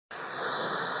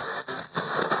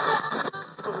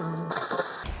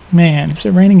Man, is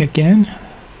it raining again?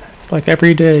 It's like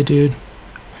every day, dude.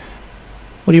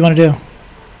 What do you want to do?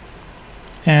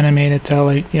 Animated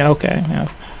Tele. Yeah, okay.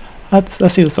 Yeah. Let's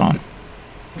see what's on.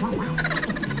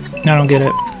 I don't get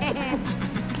it.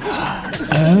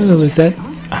 Oh, is that?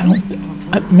 I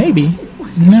don't. Maybe.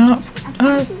 No.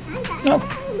 No.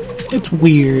 It's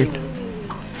weird.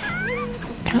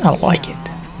 Kind of like it.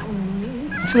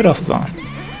 Let's see what else is on.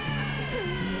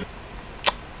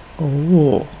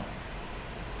 Oh.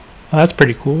 Oh, that's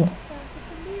pretty cool.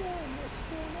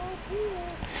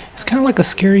 It's kind of like a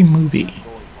scary movie.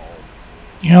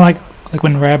 You know, like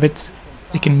when rabbits,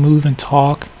 they can move and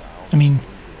talk. I mean,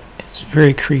 it's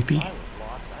very creepy.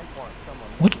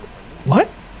 What? What?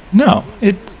 No,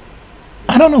 it's.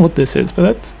 I don't know what this is,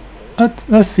 but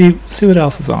let's see what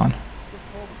else is on.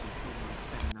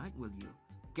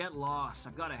 Get lost.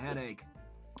 I've got a headache.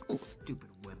 Stupid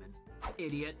women.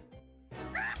 Idiot.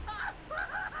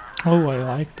 Oh, I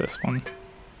like this one.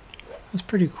 That's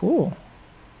pretty cool.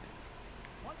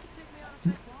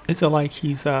 Is it like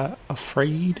he's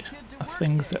afraid of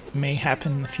things that may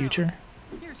happen in the future?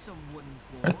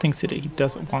 Or things that he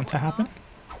doesn't want to happen?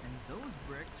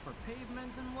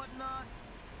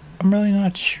 I'm really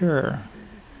not sure.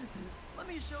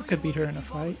 I could beat her in a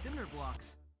fight.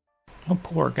 Oh,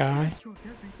 poor guy.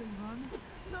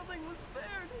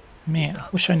 Man, I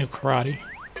wish I knew karate.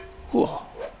 Whew,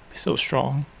 be so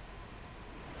strong.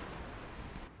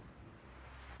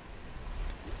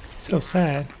 So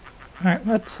sad. Alright,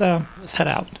 let's head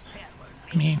out.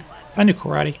 I mean, if I knew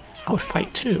karate, I would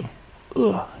fight too.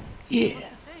 Ugh, yeah.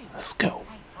 Let's go.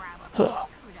 Ugh.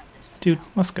 Dude,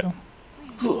 let's go.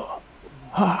 Ugh.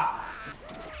 Ah.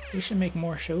 They should make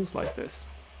more shows like this.